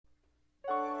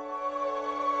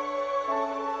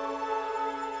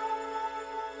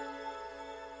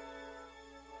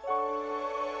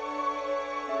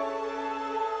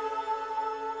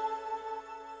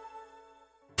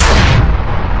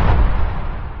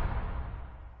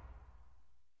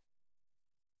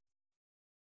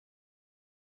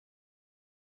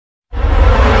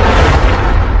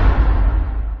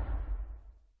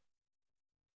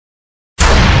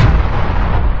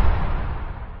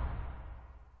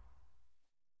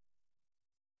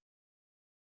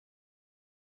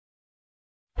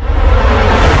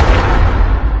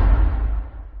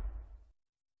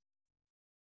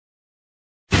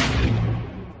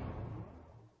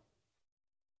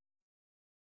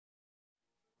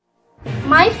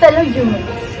My fellow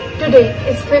humans, today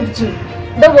is 5th June,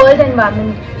 the World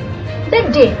Environment Day. The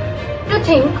day to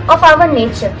think of our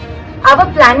nature, our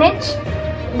planet.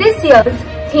 This year's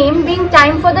theme being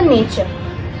time for the nature.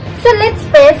 So let's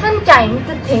spare some time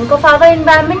to think of our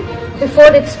environment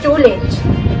before it's too late.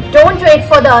 Don't wait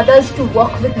for the others to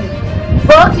walk with you.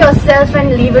 Work yourself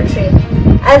and leave a trail.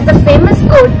 As the famous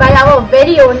quote by our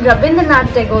very own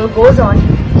Rabindranath Tagore goes on,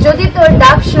 "Jodi tor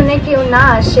ডাক শুনে কেউ না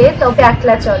আসে তবে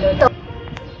একলা চলো."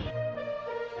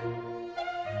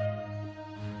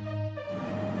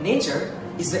 Nature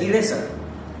is the eraser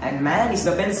and man is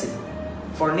the pencil.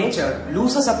 For nature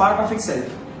loses a part of itself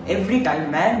every time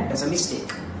man does a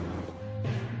mistake.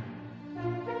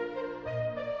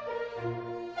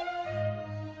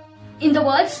 In the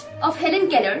words of Helen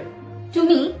Keller, to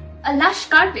me, a lush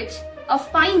carpet of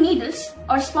pine needles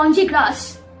or spongy grass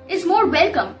is more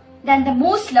welcome than the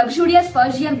most luxurious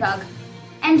Persian rug.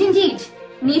 And indeed,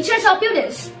 nature's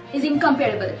opulence is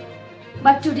incomparable.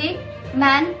 But today,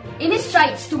 man, in his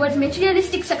strides towards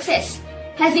materialistic success,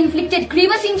 has inflicted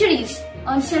grievous injuries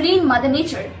on serene Mother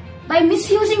Nature by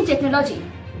misusing technology.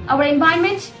 Our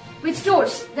environment, which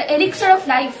stores the elixir of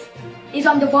life, is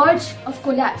on the verge of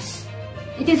collapse.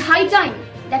 It is high time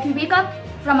that we wake up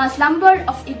from our slumber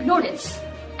of ignorance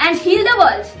and heal the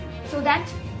world so that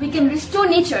we can restore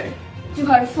nature to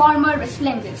her former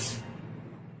resplendence.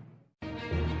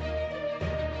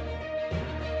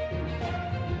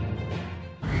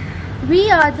 We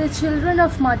are the children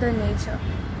of Mother Nature.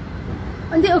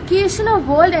 On the occasion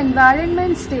of World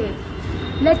Environment Day,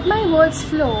 let my words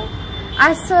flow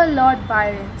as Sir Lord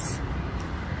Byron's.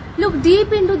 Look deep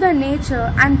into the nature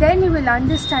and then you will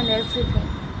understand everything.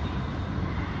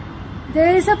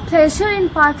 There is a pleasure in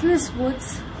pathless woods.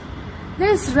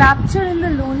 There is rapture in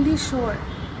the lonely shore.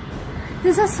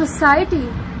 There is a society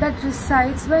that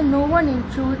resides where no one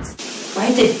intrudes. By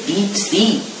the deep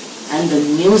sea and the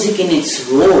music in its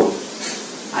roar,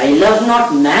 I love not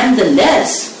man the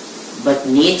less, but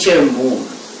nature more.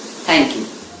 Thank you.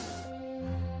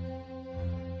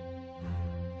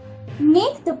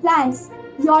 Make the plants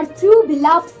your true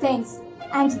beloved friends,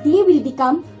 and they will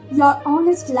become your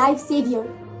honest life savior.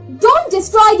 Don't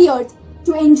destroy the earth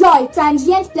to enjoy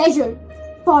transient pleasure.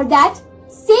 For that,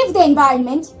 save the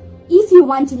environment if you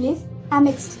want to live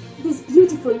amidst this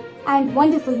beautiful and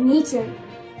wonderful nature.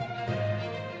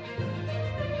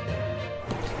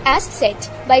 As said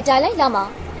by Dalai Lama,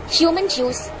 human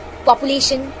use,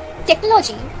 population,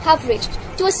 technology have reached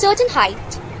to a certain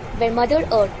height where Mother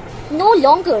Earth no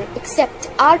longer accepts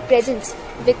our presence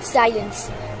with silence.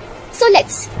 So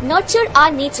let's nurture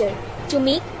our nature to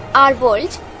make our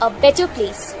world a better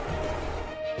place.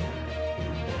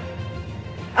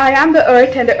 I am the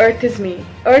earth and the earth is me.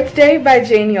 Earth Day by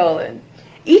Jane Austen.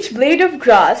 Each blade of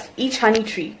grass, each honey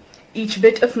tree, each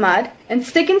bit of mud and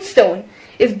stick and stone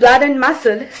is blood and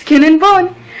muscle, skin and bone.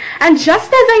 And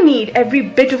just as I need every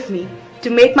bit of me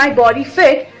to make my body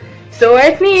fit, so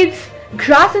earth needs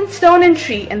grass and stone and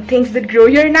tree and things that grow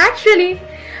here naturally.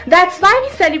 That's why we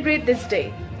celebrate this day.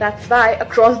 That's why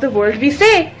across the world we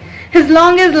say, as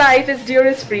long as life is dear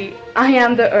is free, I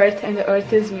am the earth and the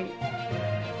earth is me.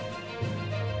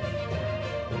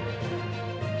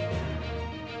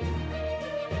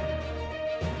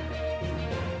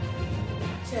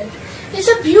 Is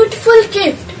a beautiful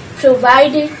gift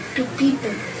provided to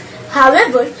people.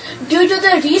 However, due to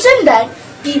the reason that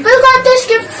people got this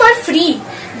gift for free,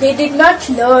 they did not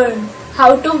learn how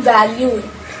to value it.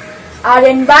 Our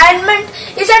environment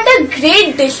is under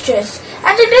great distress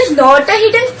and it is not a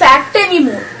hidden fact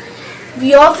anymore.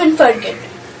 We often forget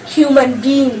human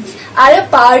beings are a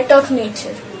part of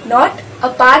nature, not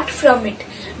apart from it.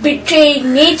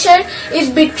 Betraying nature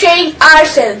is betraying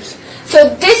ourselves. So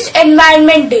this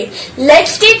Environment Day,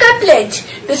 let's take a pledge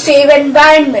to save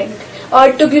environment, or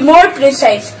to be more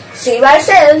precise, save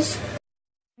ourselves.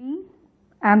 Me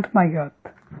and my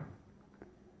earth.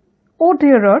 Oh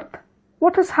dear earth,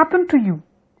 what has happened to you?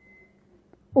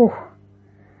 Oh,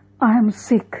 I am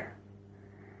sick.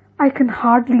 I can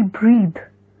hardly breathe.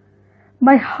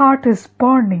 My heart is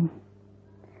burning.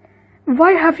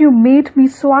 Why have you made me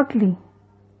so ugly?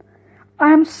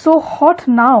 I am so hot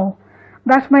now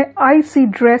that my icy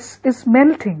dress is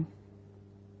melting.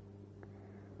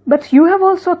 But you have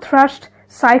also thrashed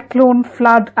cyclone,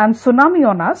 flood and tsunami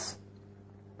on us.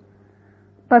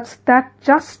 But that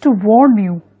just to warn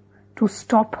you to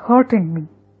stop hurting me.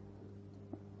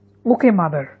 Okay,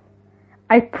 Mother,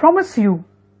 I promise you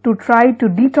to try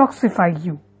to detoxify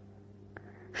you.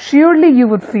 Surely you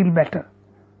would feel better.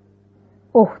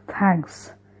 Oh,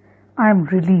 thanks. I am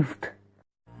relieved.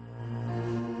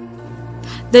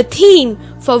 The theme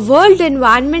for World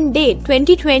Environment Day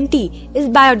 2020 is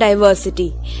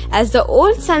biodiversity. As the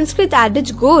old Sanskrit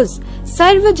adage goes,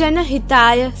 Sarva Jana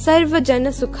Hitaya, Sarva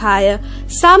Jana Sukhaya,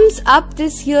 sums up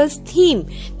this year's theme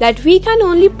that we can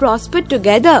only prosper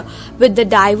together with the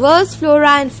diverse flora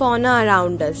and fauna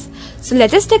around us. So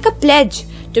let us take a pledge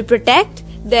to protect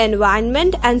the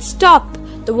environment and stop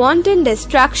the wanton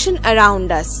destruction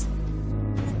around us.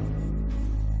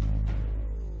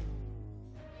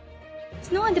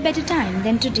 No other better time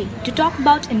than today to talk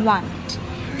about environment.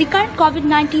 The current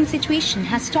COVID-19 situation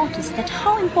has taught us that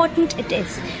how important it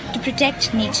is to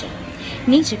protect nature.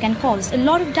 Nature can cause a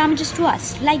lot of damages to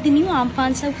us, like the new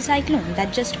Amphan cyclone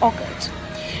that just occurred.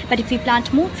 But if we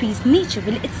plant more trees, nature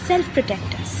will itself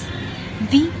protect us.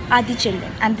 We are the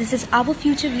children, and this is our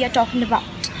future we are talking about.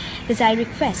 Thus I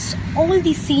request all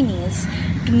the seniors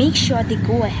to make sure they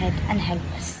go ahead and help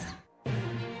us.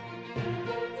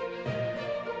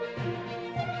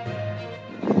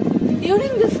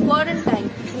 During this quarantine,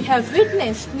 we have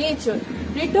witnessed nature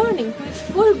returning to its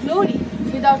full glory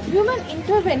without human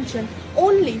intervention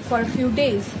only for a few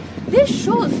days. This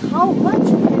shows how much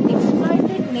we have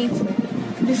exploited nature.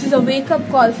 This is a wake-up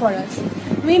call for us.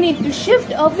 We need to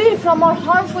shift away from our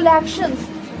harmful actions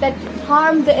that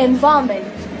harm the environment.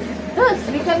 Thus,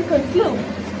 we can conclude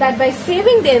that by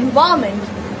saving the environment,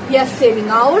 we are saving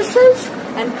ourselves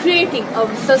and creating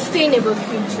a sustainable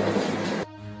future.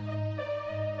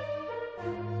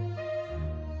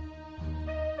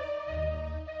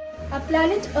 Our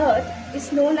planet Earth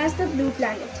is known as the Blue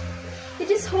Planet. It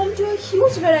is home to a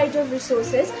huge variety of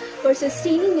resources for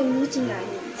sustaining and meeting our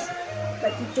needs.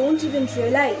 But we don't even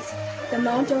realize the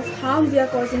amount of harm we are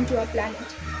causing to our planet.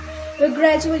 We're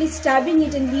gradually stabbing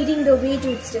it and leading the way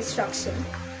to its destruction.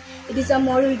 It is our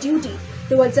moral duty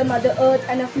towards our Mother Earth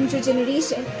and our future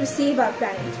generation to save our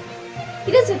planet.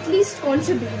 Let us at least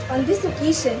contribute on this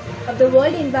occasion of the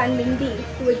World Environment Day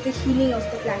towards the healing of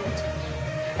the planet.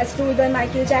 As told by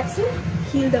Michael Jackson,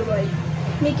 heal the world.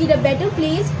 Make it a better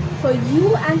place for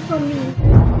you and for me.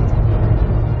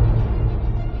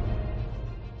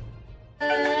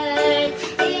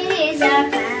 It is our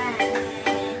planet.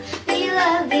 We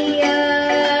love the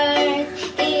earth.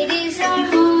 It is our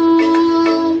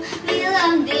home. We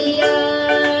love the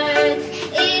earth.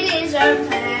 It is our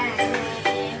planet.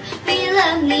 We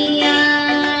love the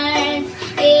earth.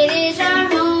 It is our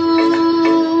home.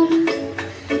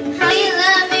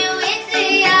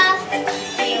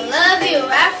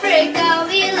 Africa,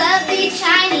 we love the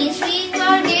Chinese, we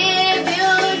forgive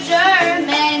you,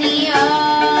 Germany,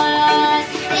 oh,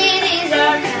 it is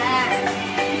our planet,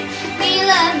 we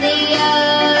love the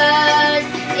earth,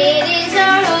 it is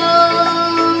our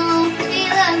home, we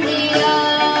love the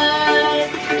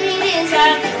earth, it is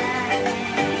our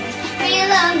planet, we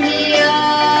love the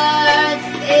earth,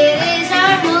 it is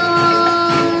our home.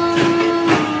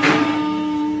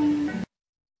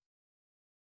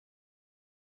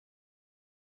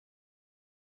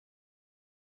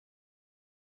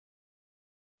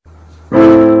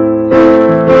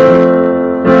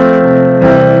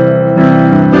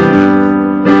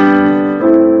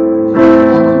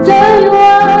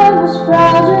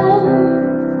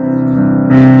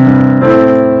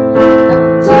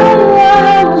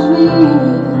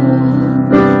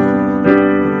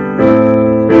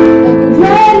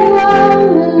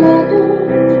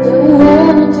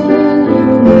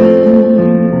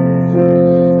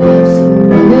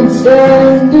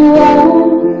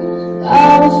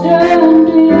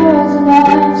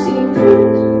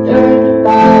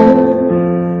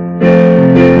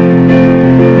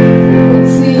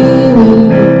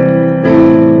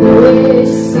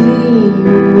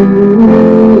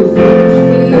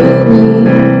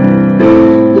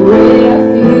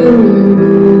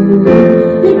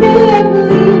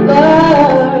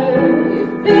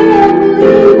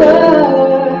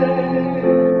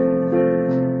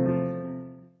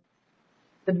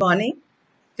 Good morning.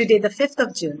 Today, the 5th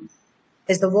of June,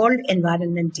 is the World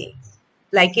Environment Day.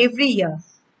 Like every year,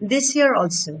 this year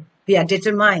also, we are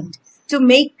determined to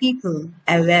make people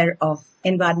aware of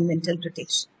environmental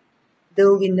protection.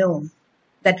 Though we know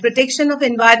that protection of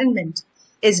environment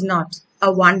is not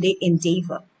a one-day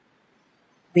endeavor,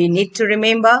 we need to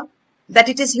remember that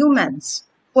it is humans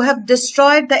who have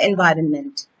destroyed the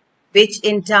environment, which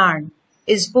in turn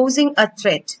is posing a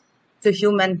threat to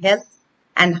human health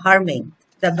and harming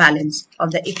the balance of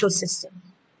the ecosystem.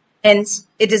 Hence,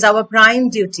 it is our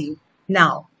prime duty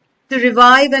now to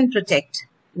revive and protect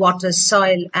water,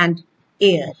 soil, and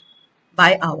air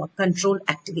by our control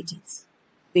activities.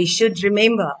 We should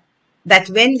remember that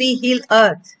when we heal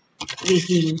Earth, we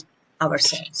heal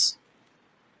ourselves.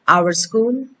 Our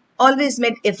school always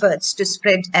made efforts to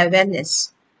spread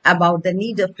awareness about the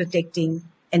need of protecting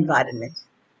environment.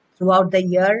 Throughout the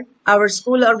year, our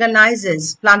school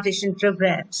organizes plantation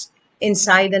programs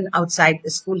inside and outside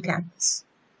the school campus.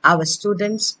 Our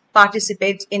students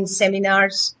participate in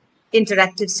seminars,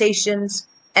 interactive sessions,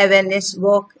 awareness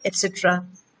work, etc.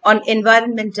 on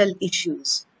environmental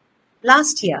issues.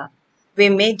 Last year, we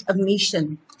made a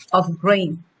mission of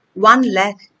growing 1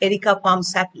 lakh Erica palm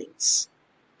saplings,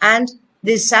 and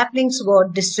these saplings were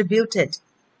distributed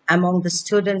among the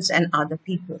students and other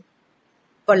people.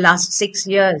 For last 6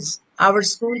 years, our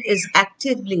school is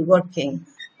actively working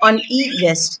on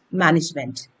e-waste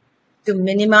management. To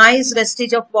minimize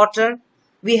wastage of water,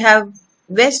 we have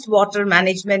wastewater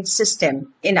management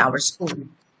system in our school.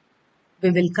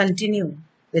 We will continue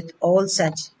with all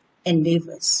such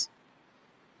endeavors.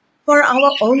 For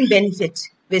our own benefit,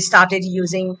 we started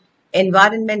using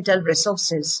environmental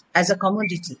resources as a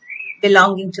commodity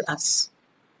belonging to us.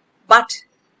 But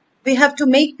we have to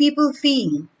make people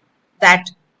feel that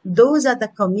those are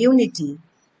the community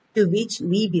to which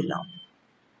we belong.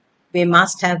 We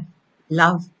must have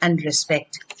love and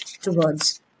respect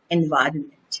towards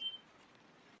environment.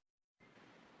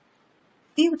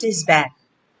 Few days back,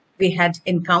 we had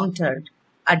encountered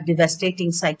a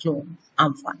devastating cyclone,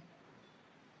 Amphan.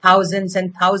 Thousands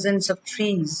and thousands of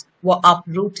trees were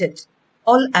uprooted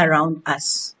all around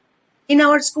us. In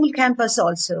our school campus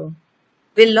also,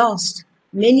 we lost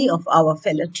many of our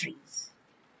fellow trees.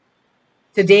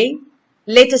 Today,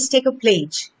 let us take a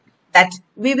pledge that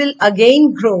we will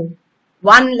again grow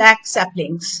 1 lakh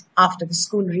saplings after the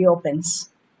school reopens,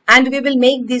 and we will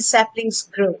make these saplings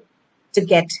grow to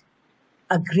get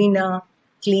a greener,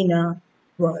 cleaner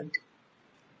world.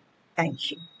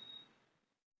 Thank you.